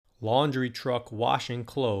Laundry truck washing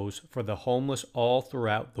clothes for the homeless all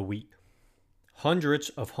throughout the week. Hundreds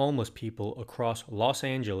of homeless people across Los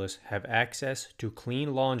Angeles have access to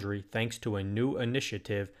clean laundry thanks to a new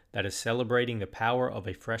initiative that is celebrating the power of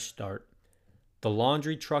a fresh start. The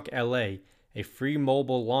Laundry Truck LA, a free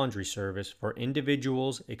mobile laundry service for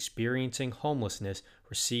individuals experiencing homelessness,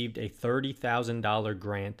 received a $30,000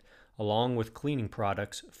 grant along with cleaning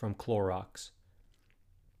products from Clorox.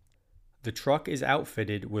 The truck is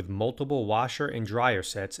outfitted with multiple washer and dryer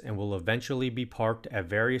sets and will eventually be parked at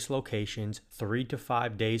various locations 3 to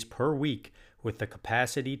 5 days per week with the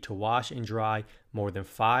capacity to wash and dry more than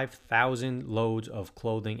 5,000 loads of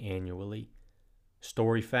clothing annually.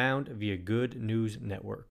 Story found via Good News Network.